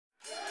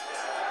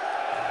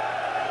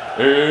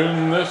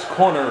In this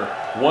corner,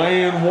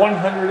 weighing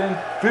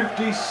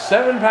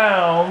 157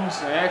 pounds.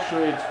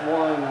 Actually, it's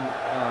one.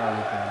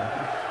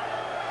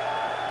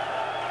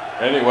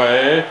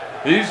 Anyway,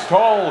 he's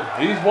tall,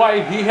 he's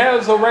white, he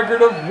has a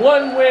record of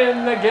 1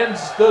 win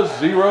against the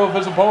 0 of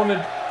his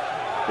opponent.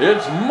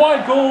 It's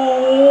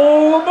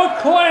Michael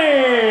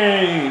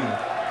McLean!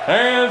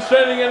 And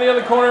standing in the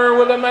other corner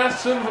with a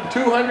massive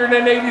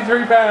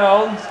 283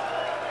 pounds.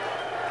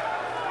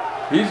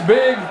 He's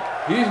big,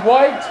 he's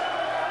white,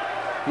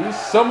 he's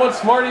somewhat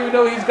smart even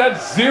though he's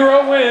got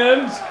 0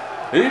 wins.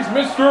 He's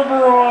Mr.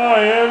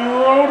 Brian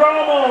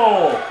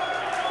Rodamo.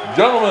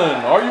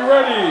 Gentlemen, are you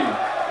ready?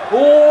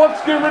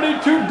 Let's get ready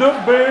to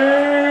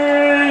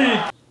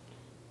debate!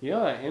 You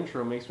know, that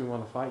intro makes me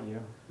want to fight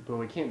you, but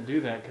we can't do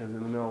that because in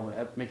the middle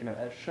of making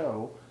a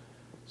show,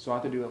 so I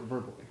have to do it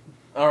verbally.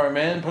 Alright,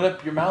 man, put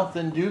up your mouth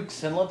and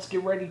dukes and let's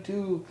get ready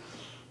to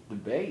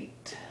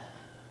debate.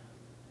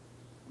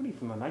 What are you,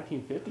 from the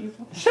 1950s?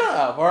 Shut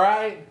up,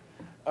 alright?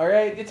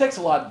 Alright, it takes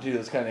a lot to do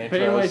this kind of intros.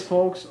 But anyways,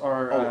 folks,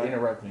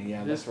 interrupt me,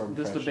 yeah. This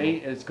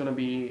debate is going to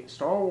be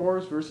Star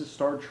Wars versus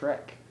Star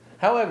Trek.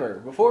 However,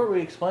 before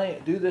we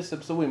do this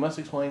episode, we must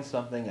explain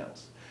something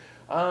else.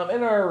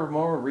 In our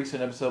more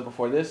recent episode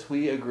before this,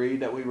 we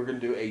agreed that we were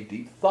going to do a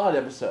deep thought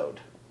episode.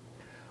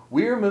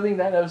 We're moving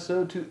that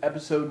episode to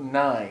episode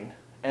 9,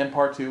 and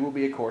part 2 will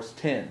be, of course,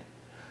 10.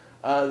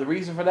 The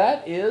reason for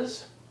that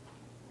is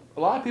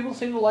a lot of people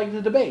seem to like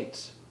the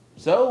debates,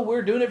 so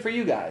we're doing it for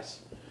you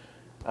guys.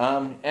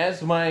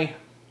 As my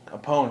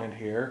opponent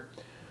here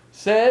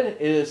said,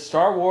 it is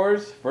Star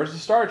Wars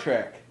versus Star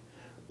Trek.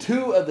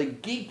 2 of the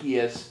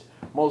geekiest,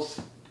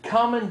 most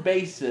common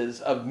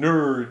bases of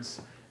nerds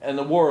in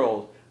the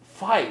world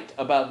fight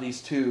about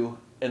these two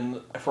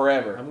and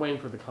forever. I'm waiting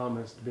for the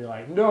comments to be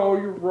like, "No,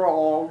 you're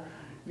wrong.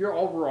 You're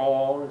all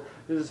wrong.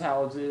 This is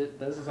how it is.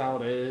 This is how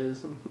it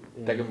is."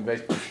 Take him in the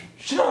face.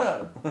 Shut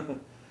up.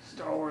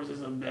 Star Wars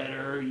isn't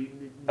better.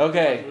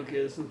 Okay.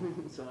 Lucas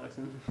sucks.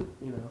 You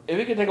know. If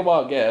you can take a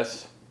wild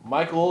guess,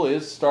 Michael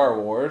is Star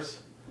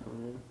Wars,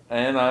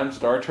 and I'm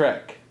Star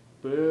Trek.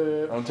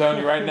 I'm telling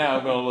you right now,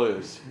 I'm going to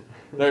lose.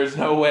 There's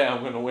no way I'm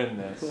going to win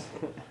this.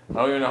 I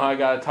don't even know how I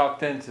got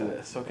talked into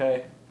this,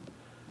 okay?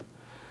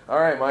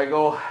 Alright,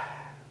 Michael.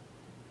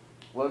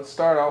 Let's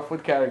start off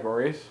with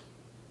categories.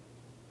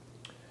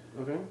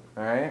 Okay.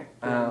 Alright.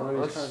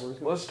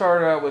 Let's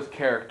start out with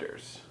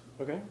characters.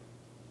 Okay.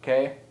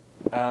 Okay?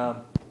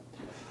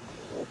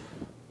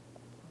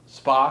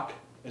 Spock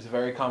is a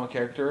very common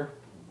character.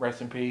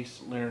 Rest in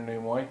peace, Leonard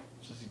Nimoy,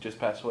 since he just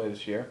passed away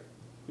this year.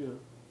 Yeah.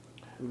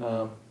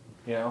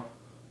 You know?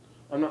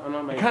 I'm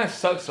not It kind of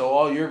sucks though,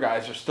 all your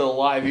guys are still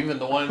alive, even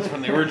the ones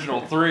from the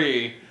original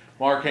 3.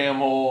 Mark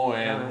Hamill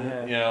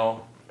and, you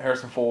know,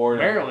 Harrison Ford.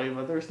 Barely,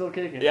 but they're still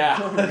kicking. Yeah.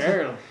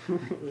 Barely.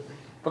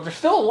 But they're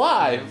still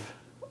alive.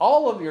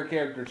 All of your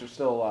characters are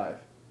still alive.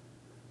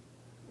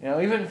 You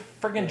know, even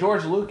freaking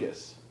George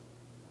Lucas.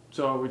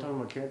 So are we talking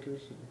about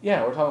characters?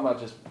 Yeah, we're talking about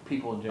just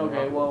people in general.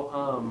 Okay,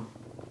 well,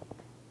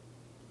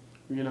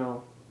 you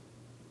know,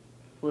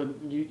 when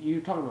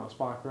you talking about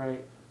Spock,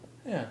 right?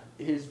 Yeah.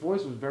 His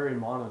voice was very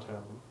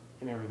monotone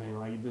and everything.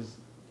 Like this,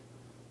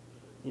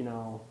 you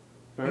know,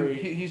 very.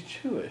 He's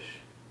Jewish.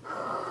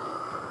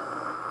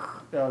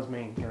 That was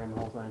me during the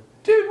whole thing.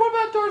 Dude, what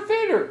about Darth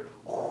Vader?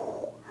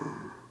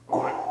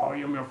 I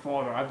am your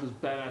father. I have this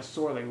badass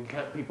sword that can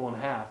cut people in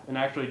half, and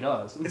actually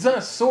does. It's not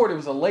a sword, it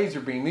was a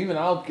laser beam. Even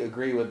I'll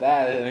agree with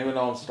that, and even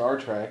on Star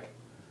Trek.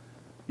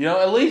 You know,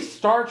 at least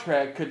Star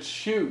Trek could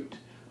shoot.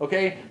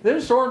 Okay? Them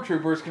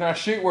stormtroopers cannot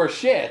shoot worth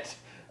shit.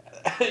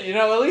 You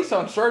know, at least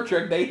on Star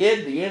Trek, they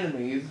hit the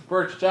enemy's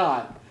first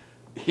shot.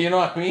 You know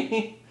what I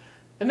mean?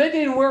 And they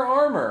didn't wear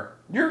armor.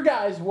 Your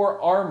guys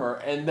wore armor,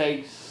 and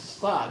they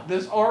sucked.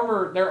 Their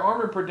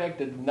armor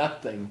protected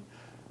nothing.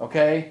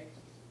 Okay?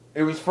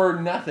 It was for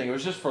nothing. It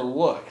was just for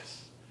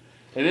looks.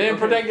 It didn't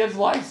protect against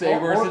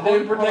lightsabers. It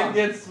didn't protect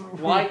against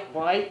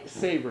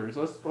lightsabers.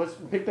 Let's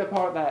pick that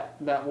part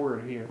that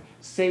word here.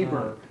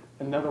 Saber.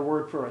 Another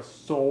word for a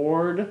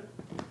sword.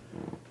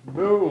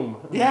 Boom.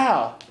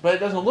 Yeah, but it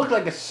doesn't look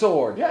like a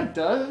sword. Yeah, it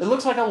does. It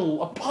looks like a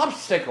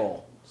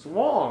popsicle.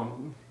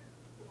 Swung.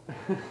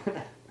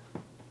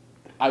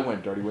 I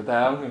went dirty with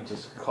that. I'm going to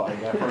just call it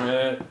that for a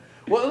minute.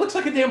 Well, it looks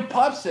like a damn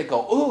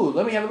popsicle. Ooh,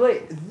 let me have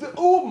it.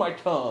 Ooh, my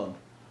tongue.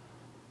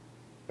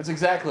 That's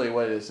exactly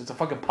what it is. It's a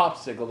fucking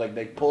popsicle like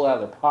they pull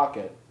out of their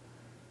pocket.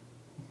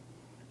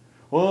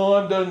 Well,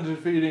 I'm done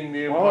defeating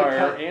the Empire. Well, it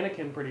cut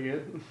Anakin pretty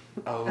good.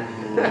 Oh.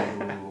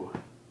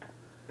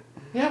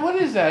 Yeah, what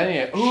is that?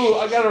 Anyway? Ooh,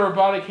 I got a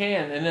robotic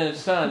hand. And then his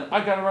son,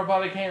 I got a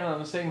robotic hand on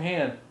the same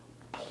hand.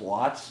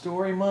 Plot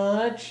story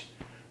much?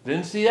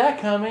 Didn't see that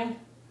coming.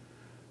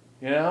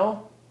 You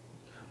know?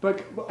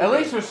 But at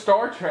least with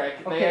Star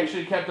Trek, they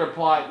actually kept their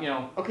plot, you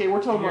know. Okay,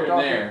 we're talking about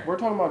Darth Vader. We're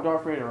talking about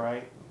Darth Vader,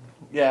 right?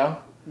 Yeah.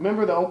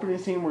 Remember the opening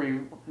scene where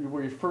you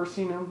first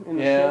seen him in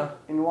the ship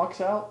and he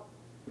walks out?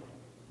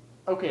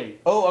 Okay.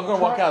 Oh, I'm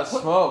gonna walk out of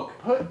smoke.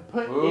 Put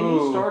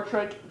any Star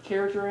Trek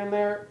character in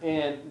there,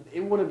 and it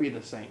wouldn't be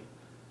the same.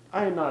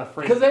 I am not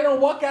afraid. Because they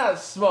don't walk out of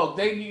smoke.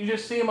 You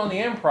just see them on the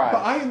Enterprise.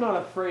 But I am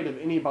not afraid of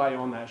anybody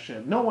on that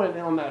ship. No one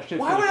on that ship.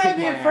 Why would I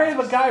be afraid of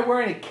a guy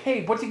wearing a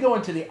cape? What's he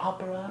going to the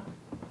opera?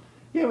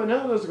 Yeah, but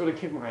none of those are going to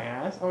kick my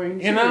ass. I mean,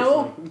 you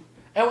know,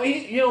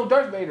 and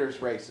Darth Vader's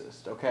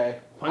racist. Okay,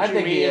 I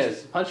think he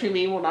is. Punching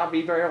me will not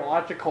be very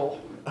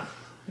logical.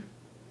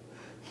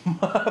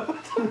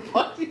 What the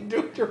fuck do you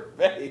do with your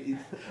face?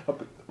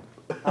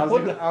 I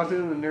was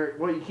doing the nerd.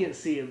 Well, you can't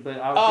see it, but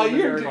I was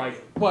doing the nerd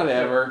like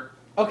whatever.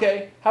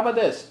 Okay, how about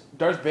this?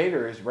 Darth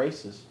Vader is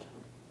racist.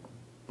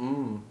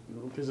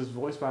 Because it's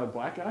voiced by a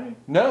black guy?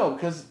 No,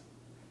 because...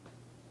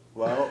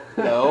 Well,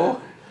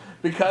 no.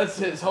 Because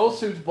his whole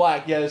suit's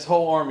black, yet his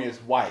whole army is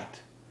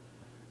white.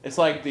 It's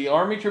like the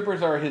army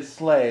troopers are his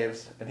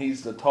slaves, and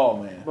he's the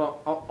tall man.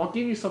 Well, I'll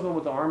give you something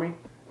with the army.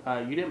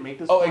 You didn't make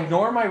this point.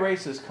 Ignore my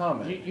racist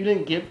comment. You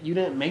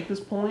didn't make this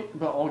point,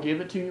 but I'll give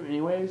it to you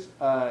anyways.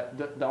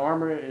 The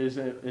armor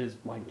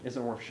isn't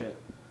worth shit.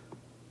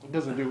 It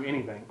doesn't do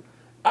anything.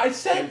 I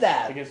said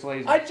that. Against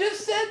lasers. I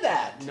just said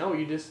that. No,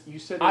 you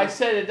said. I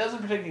said it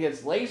doesn't protect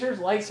against lasers,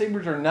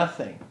 lightsabers, or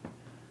nothing.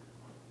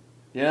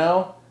 You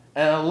know,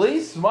 and at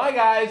least my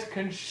guys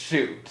can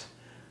shoot.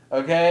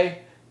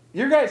 Okay,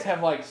 your guys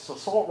have like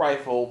assault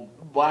rifle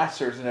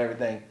blasters and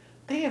everything.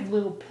 They have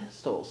little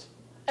pistols,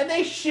 and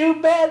they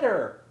shoot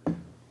better.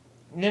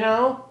 You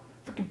know,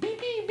 freaking beep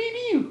beep beep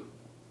beep.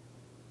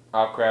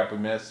 Oh crap, we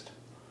missed.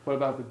 What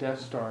about the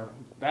Death Star?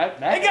 That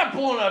it got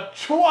blown up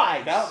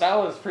twice. That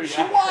was pretty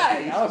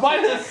twice by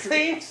the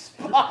same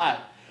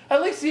spot.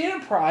 At least the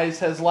Enterprise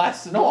has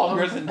lasted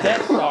longer than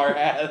Death Star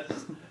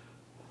has.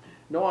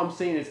 No, I'm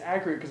saying it's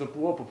accurate because it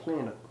blew up a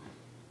planet.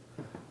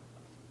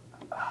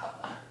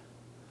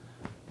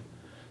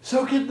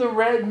 So could the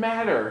red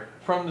matter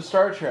from the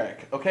Star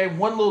Trek? Okay,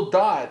 one little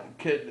dot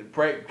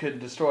could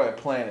destroy a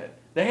planet.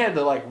 They had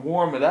to like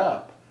warm it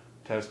up.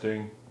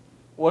 Testing.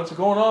 What's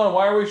going on?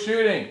 Why are we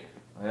shooting?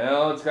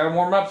 Well, it's got to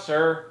warm up,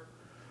 sir.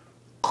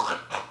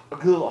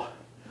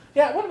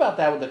 Yeah, what about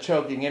that with the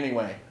choking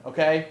anyway,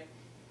 okay?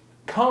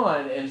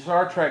 Khan in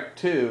Star Trek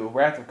 2,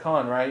 Wrath of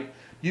Khan, right,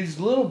 used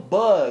little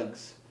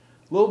bugs,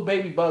 little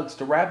baby bugs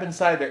to wrap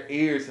inside their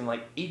ears and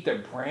like eat their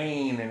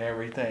brain and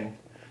everything.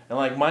 And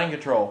like mind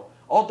control.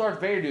 All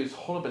Darth Vader do is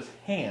hold up his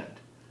hand.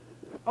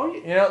 Oh, yeah.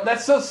 You know,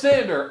 that's so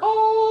sinister.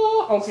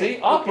 Oh, okay,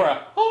 see,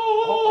 opera.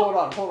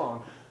 Oh. Hold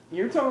on.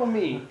 You're telling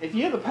me if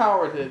you have the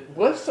power to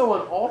lift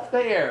someone off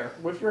the air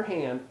with your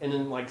hand and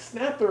then like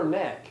snap their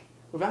neck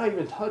without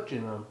even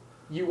touching them,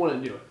 you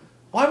wouldn't do it.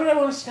 Why would I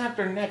want to snap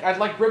their neck? I'd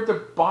like rip their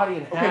body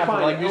in half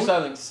and like do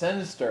something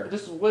sinister.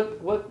 Just what?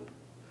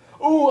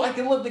 Oh, I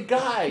can lift the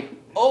guy.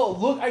 Oh,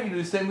 look, I can do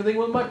the same thing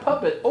with my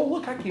puppet. Oh,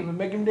 look, I can even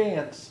make him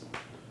dance.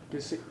 To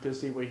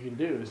see what you can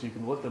do is you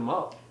can lift them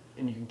up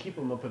and you can keep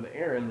them up in the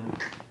air and then.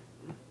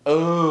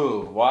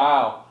 Oh,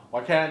 wow.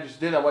 Why can't I just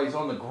do that while he's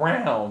on the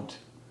ground?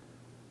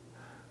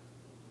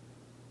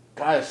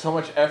 God, it's so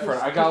much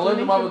effort. I gotta lift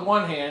him up with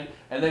one hand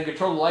and then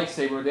control the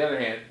lightsaber with the other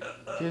hand.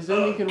 Because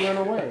then he can run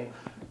away.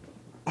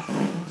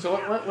 So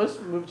let's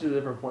move to a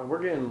different point.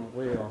 We're getting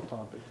way off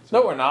topic. So.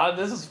 No, we're not.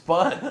 This is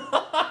fun.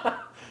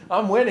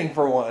 I'm winning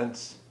for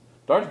once.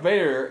 Darth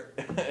Vader.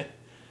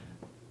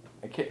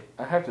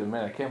 I have to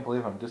admit, I can't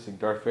believe I'm dissing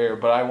Darth Vader,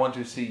 but I want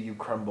to see you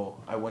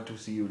crumble. I want to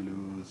see you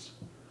lose.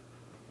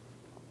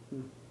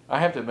 I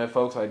have to admit,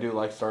 folks, I do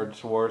like Star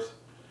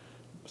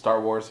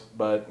Wars,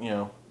 but, you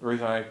know, the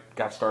reason I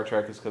got Star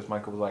Trek is because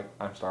Michael was like,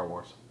 I'm Star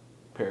Wars.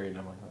 Period. And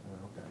I'm like,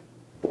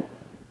 okay.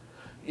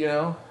 You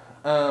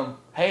know,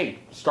 hey,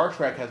 Star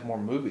Trek has more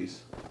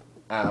movies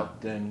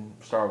out than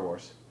Star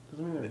Wars.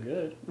 Doesn't mean they're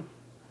good.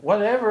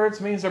 Whatever, it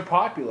means they're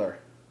popular.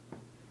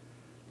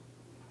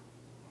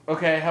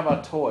 Okay, how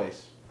about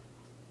toys?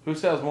 Who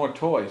sells more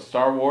toys,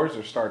 Star Wars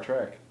or Star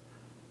Trek?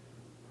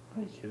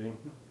 Are you kidding?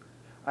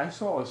 I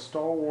saw a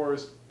Star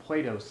Wars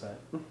Play-Doh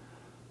set.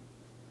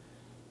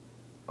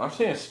 I'm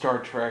seeing a Star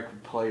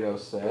Trek Play-Doh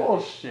set.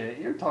 Bullshit,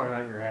 you're talking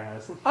out your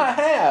ass. I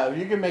have.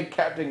 You can make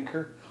Captain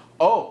Kirk.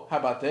 Oh, how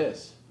about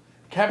this?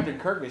 Captain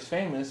Kirk is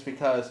famous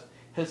because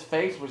his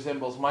face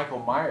resembles Michael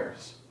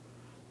Myers.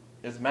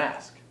 His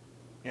mask.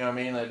 You know what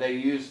I mean? Like they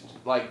used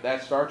like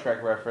that Star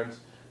Trek reference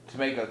to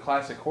make a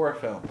classic horror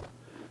film.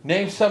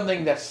 Name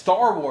something that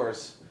Star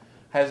Wars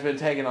has been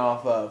taken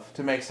off of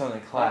to make something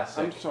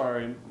classic. I'm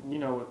sorry. You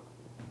know,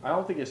 I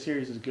don't think a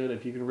series is good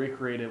if you can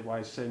recreate it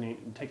while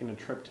taking a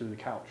trip to the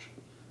couch.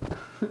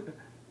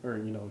 Or,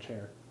 you know, a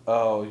chair.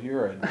 Oh,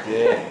 you're a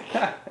dick.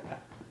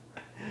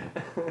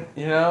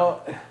 You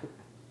know?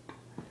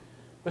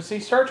 But see,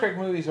 Star Trek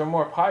movies are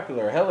more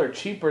popular. Hell, they're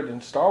cheaper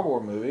than Star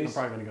Wars movies.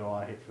 I'm probably going to go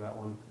all hate for that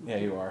one. Yeah,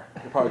 you are.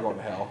 You're probably going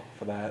to hell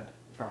for that.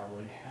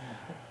 Probably.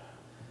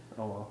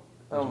 Oh, well.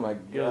 Oh, my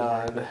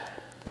God.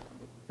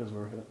 It was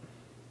worth it.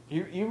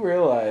 You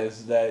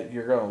realize that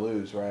you're going to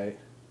lose, right?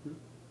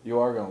 You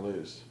are going to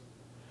lose.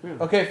 Yeah.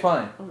 Okay,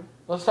 fine. Okay.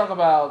 Let's talk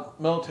about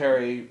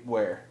military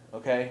wear,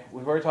 okay?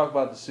 We've already talked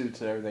about the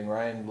suits and everything,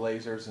 right? And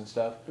lasers and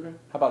stuff. Okay.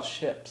 How about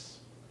ships?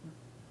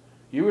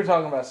 You were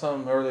talking about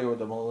something earlier with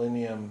the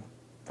Millennium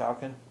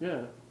Falcon,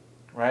 Yeah.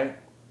 right?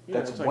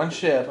 That's it's one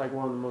ship. It's like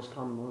one of the most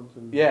common ones.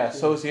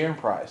 So is the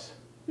Enterprise.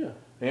 Yeah.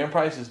 The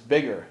Enterprise is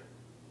bigger.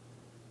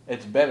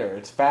 It's better.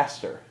 It's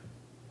faster.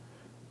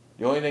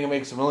 The only thing that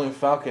makes the Millennium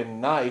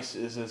Falcon nice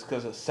is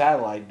because of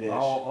satellite dish.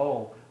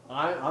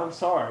 I'm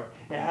sorry.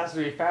 It has to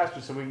be faster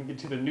so we can get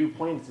to the new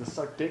planets to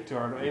suck dick to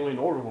our alien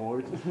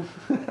overlords.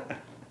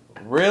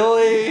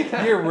 Really?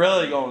 You're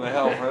really going to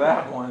hell for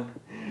that one.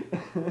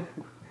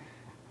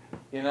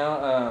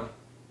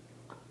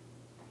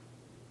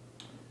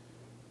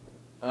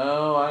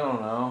 I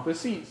don't know. But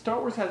see, Star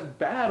Wars has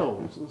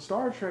battles, and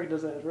Star Trek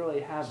doesn't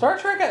really have. Star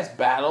Trek has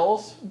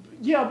battles.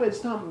 Yeah, but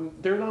it's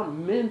not. They're not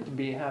meant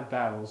to have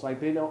battles. Like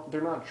they don't.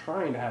 They're not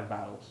trying to have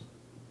battles.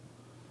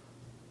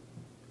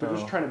 They're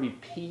just trying to be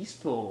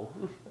peaceful.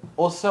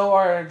 Well, so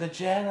are the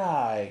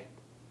Jedi.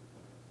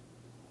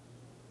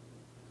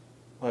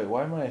 Wait,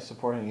 why am I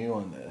supporting you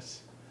on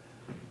this?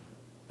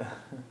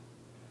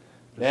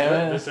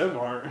 The Sith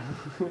aren't.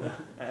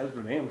 That's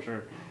for damn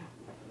sure.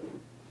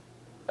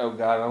 Oh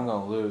God, I'm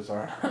gonna lose,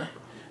 aren't I?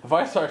 If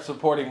I start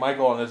supporting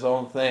Michael on his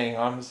own thing,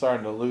 I'm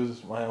starting to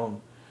lose my own.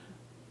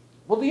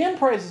 Well, the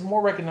Enterprise is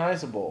more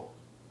recognizable.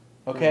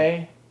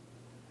 Okay?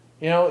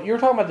 You know, you were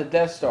talking about the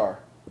Death Star,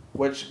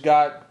 which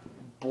got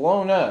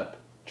blown up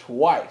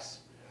twice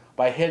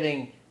by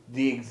hitting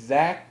the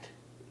exact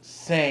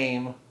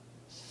same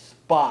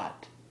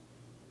spot.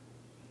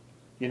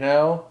 You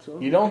know?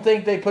 You don't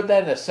think they put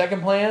that in the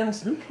second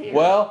plans? Who cares?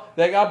 Well,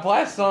 they got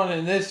blasted on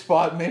in this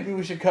spot. Maybe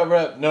we should cover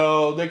up.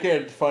 No, they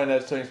can't find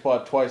that same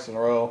spot twice in a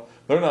row.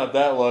 They're not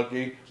that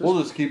lucky.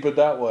 We'll just keep it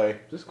that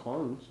way. Just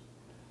clones.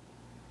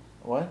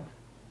 What?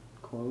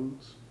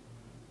 Clones.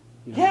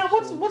 Yeah,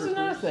 what's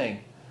another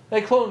thing?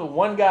 They cloned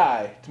one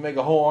guy to make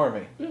a whole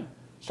army. Yeah.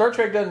 Star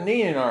Trek doesn't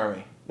need an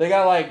army. They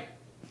got like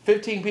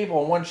 15 people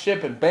on one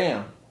ship and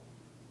bam.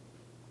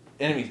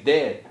 Enemy's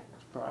dead.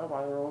 Probably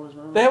why they're always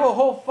running. They have a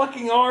whole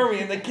fucking army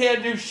and they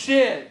can't do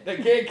shit. They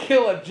can't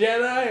kill a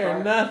Jedi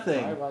or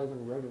nothing. Probably why they're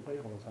in regular play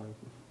all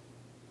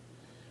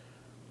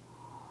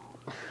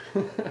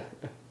the time.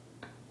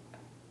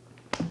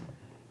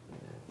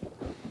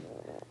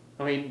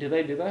 I mean, do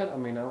they do that? I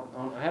mean, I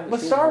haven't. But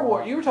seen Star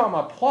Wars, you were talking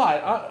about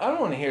plot. I don't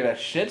want to hear that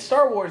shit.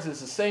 Star Wars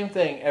is the same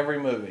thing every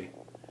movie.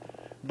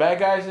 Bad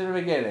guys in the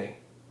beginning,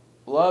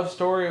 love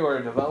story or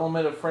a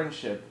development of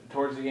friendship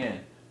towards the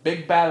end.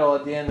 Big battle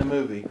at the end of the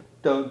movie.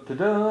 Dun dun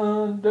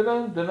dun dun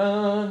dun dun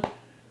dun.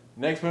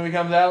 Next movie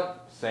comes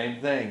out, same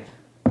thing.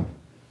 You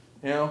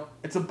know,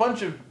 it's a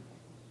bunch of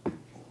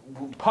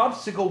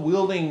popsicle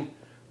wielding,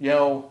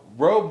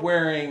 robe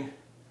wearing,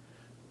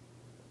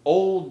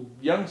 old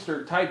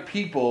youngster type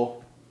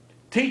people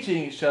teaching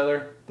each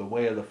other the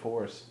way of the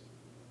Force.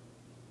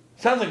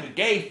 Sounds like a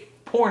gay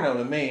porno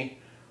to me.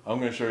 I'm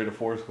going to show you the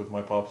Force with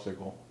my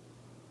popsicle.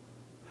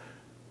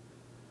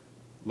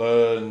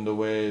 Learn the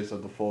ways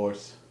of the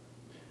Force.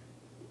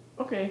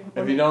 Okay.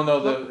 If you don't know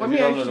the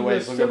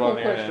ways, look up on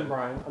the question, internet.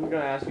 Brian. I'm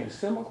going to ask you a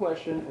simple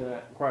question and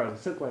that requires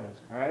a simple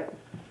answer. All right.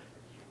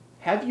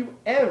 Have you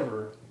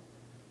ever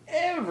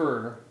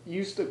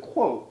used a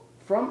quote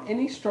from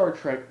any Star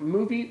Trek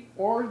movie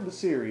or the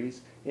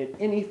series in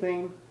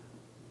anything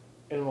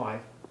in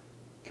life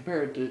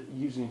compared to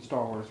using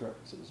Star Wars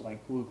references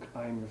like Luke,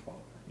 I am your father?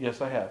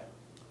 Yes, I have.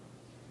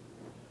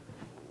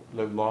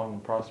 Live long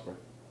and prosper.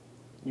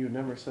 You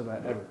never said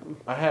that ever.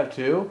 I have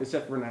too.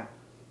 Except for now.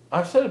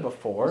 I've said it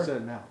before. You said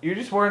it now. You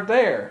just weren't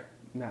there.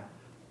 Now.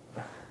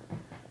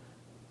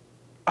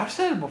 I've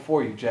said it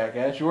before, you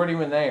jackass. You weren't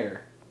even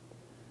there.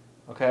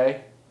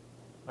 Okay?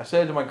 I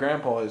said it to my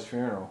grandpa at his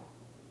funeral.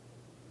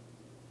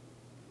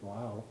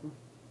 Wow.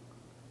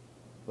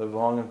 Live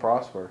long and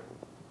prosper.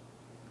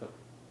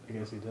 I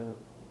guess he didn't.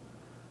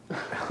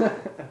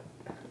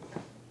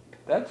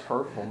 That's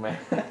hurtful, man.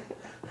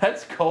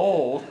 That's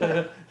cold.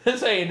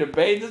 This ain't a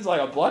debate. This is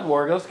like a blood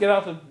war. Let's get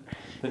out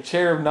the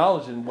chair of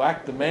knowledge and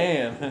whack the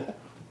man.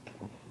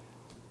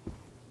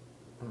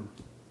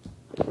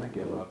 I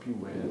give up. You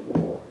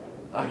win.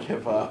 I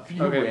give up.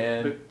 You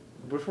win.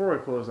 But before I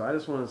close, I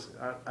just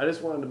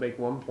wanted to make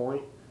one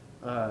point.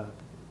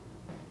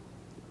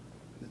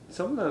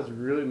 Something that's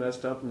really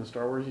messed up in the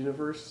Star Wars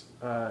universe.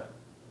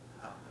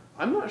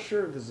 I'm not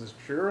sure if this is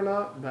true or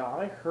not, but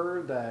I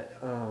heard that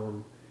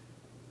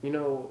you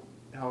know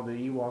how the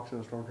Ewoks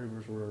and the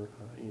Stormtroopers were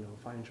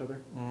fighting each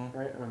other,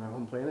 right, on their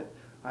home planet.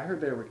 I heard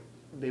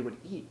they would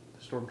eat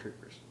the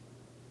Stormtroopers.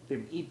 They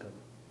would eat them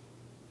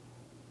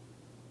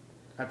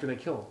after they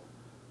kill them.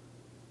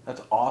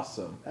 That's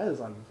awesome. That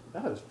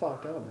is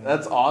fucked up, man.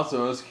 That's awesome.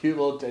 Those cute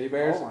little teddy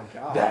bears. Oh my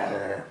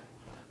god.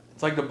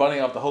 It's like the bunny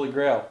off the Holy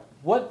Grail.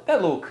 What?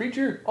 That little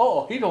creature?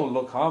 Oh, he don't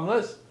look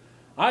harmless.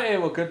 I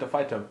ain't good to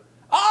fight him.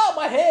 Oh,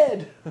 my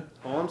head!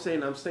 All I'm saying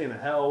the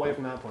hell away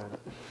from that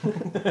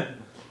planet.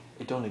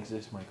 It don't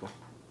exist, Michael.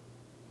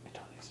 It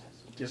don't exist.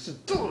 Yes,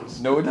 it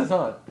does. No, it does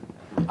not.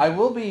 I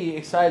will be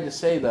excited to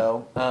say,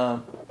 though,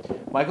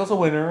 Michael's a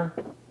winner.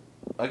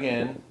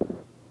 Again.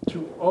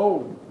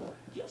 2-0.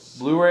 Yes.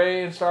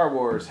 Blu-ray and Star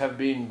Wars have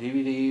beaten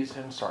DVDs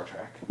and Star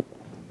Trek.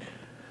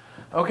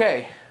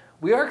 Okay.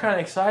 We are kind of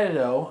excited,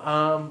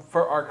 though,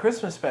 for our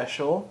Christmas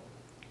special.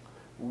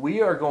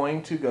 we are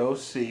going to go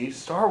see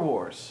Star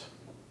Wars,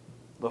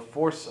 The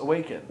Force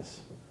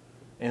Awakens,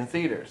 in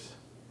theaters.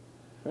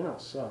 They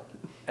don't suck.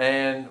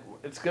 And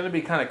it's going to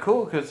be kind of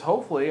cool because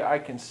hopefully I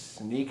can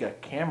sneak a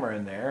camera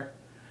in there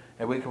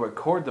and we can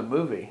record the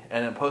movie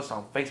and then post it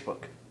on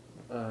Facebook.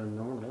 No,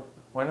 we're not.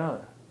 Why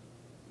not?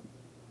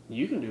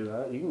 You can do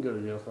that. You can go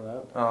to jail for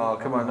that. Oh,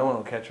 come on. No one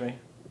will catch me.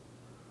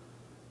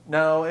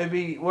 No,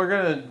 we're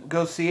going to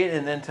go see it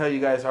and then tell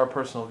you guys our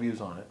personal views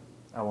on it.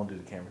 I won't do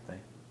the camera thing.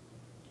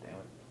 Damn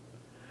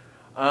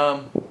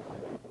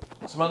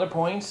it. Some other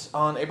points.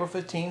 On April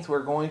 15th,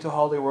 we're going to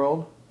Holiday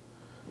World.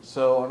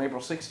 So on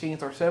April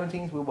 16th or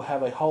 17th, we will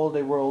have a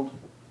Holiday World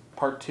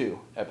Part 2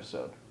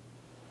 episode.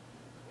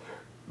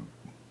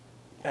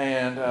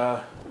 And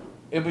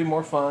it'll be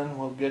more fun.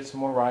 We'll get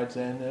some more rides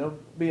in. It'll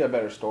be a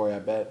better story, I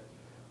bet.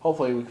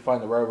 Hopefully we can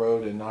find the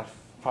railroad and not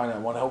find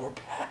that one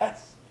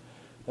overpass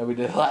that we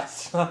did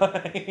last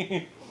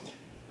time.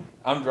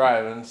 I'm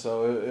driving,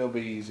 so it'll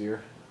be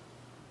easier.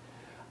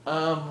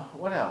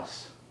 What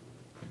else?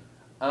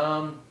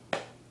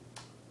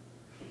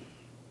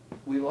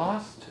 We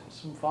lost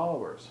some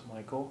followers,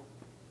 Michael.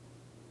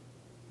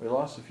 We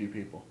lost a few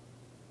people.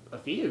 A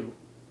few?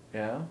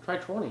 Yeah. Try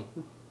 20.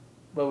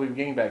 But we've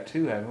gained back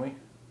 2, haven't we?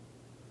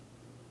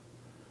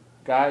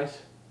 Guys,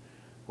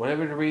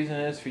 whatever the reason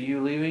is for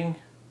you leaving,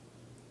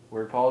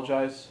 we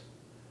apologize.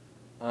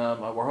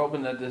 We're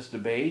hoping that this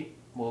debate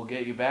will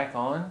get you back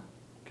on,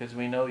 because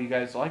we know you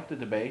guys like the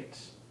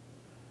debates.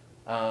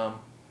 And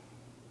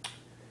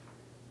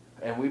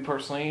we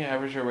personally,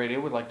 Average Joe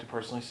Radio, would like to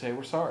personally say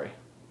we're sorry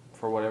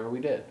for whatever we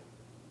did,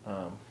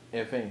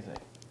 if anything.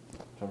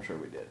 So I'm sure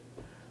we did.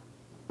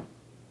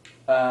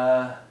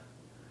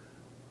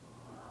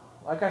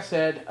 Like I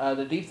said,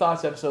 the Deep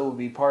Thoughts episode will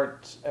be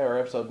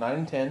episode 9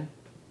 and 10.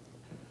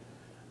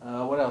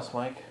 What else,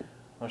 Mike?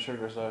 I'm sure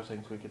there's other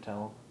things we could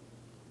tell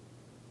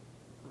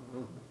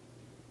them.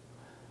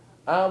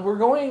 We're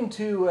going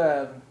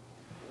to,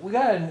 we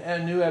got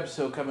a new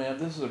episode coming up.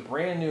 This is a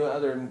brand new,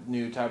 other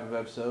new type of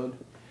episode.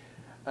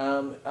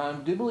 I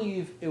do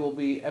believe it will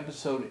be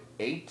episode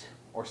 8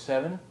 or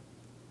 7.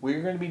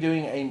 We're going to be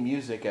doing a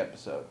music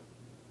episode.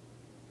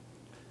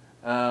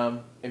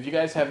 If you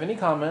guys have any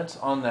comments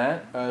on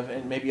that,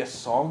 and maybe a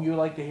song you would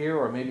like to hear,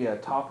 or maybe a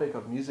topic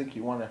of music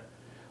you want to,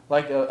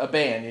 like a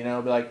band,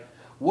 be like,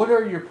 what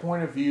are your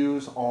point of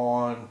views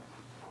on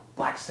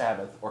Black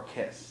Sabbath or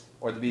Kiss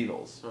or the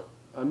Beatles?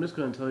 I'm just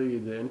going to tell you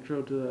the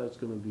intro to that is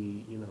going to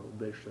be,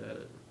 bitch at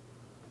it.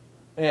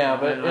 Yeah,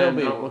 but I'm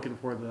not looking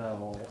forward to that at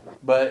all.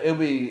 But it'll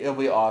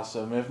be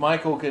awesome. If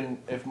Michael can,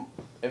 if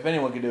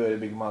anyone can do it,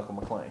 it'd be Michael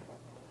McLean.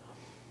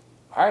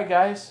 All right,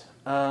 guys.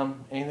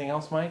 Anything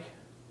else, Mike?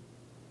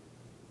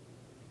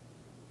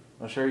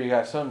 I'm sure you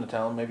got something to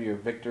tell him. Maybe your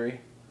victory.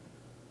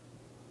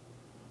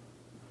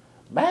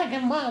 Back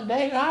in my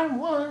day, I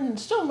won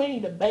so many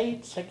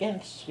debates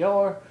against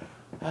that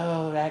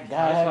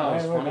guy.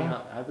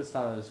 I just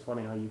thought it was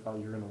funny how you thought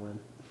you were going to win.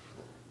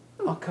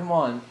 Oh, come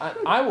on.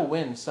 I will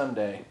win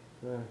someday.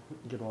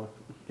 Good luck.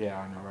 Yeah,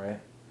 I know, right?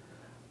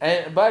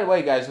 And by the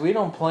way, guys, we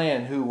don't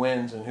plan who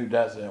wins and who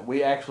doesn't.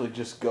 We actually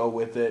just go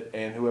with it,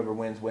 and whoever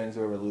wins, wins.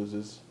 Whoever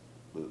loses,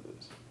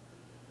 loses.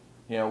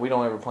 We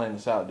don't ever plan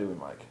this out, do we,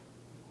 Mike?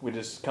 We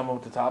just come up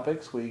with the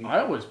topics. I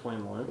always plan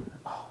to win.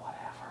 Oh,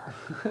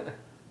 whatever.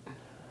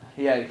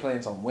 Yeah, he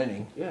plans on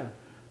winning. Yeah,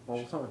 all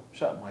the time.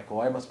 Shut up,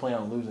 Michael. I must plan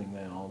on losing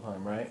then all the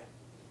time, right?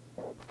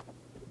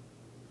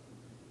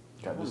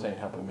 God, this ain't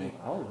helping me.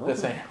 I don't know.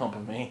 This ain't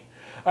helping me.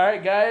 All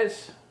right,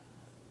 guys.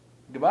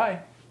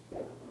 Goodbye.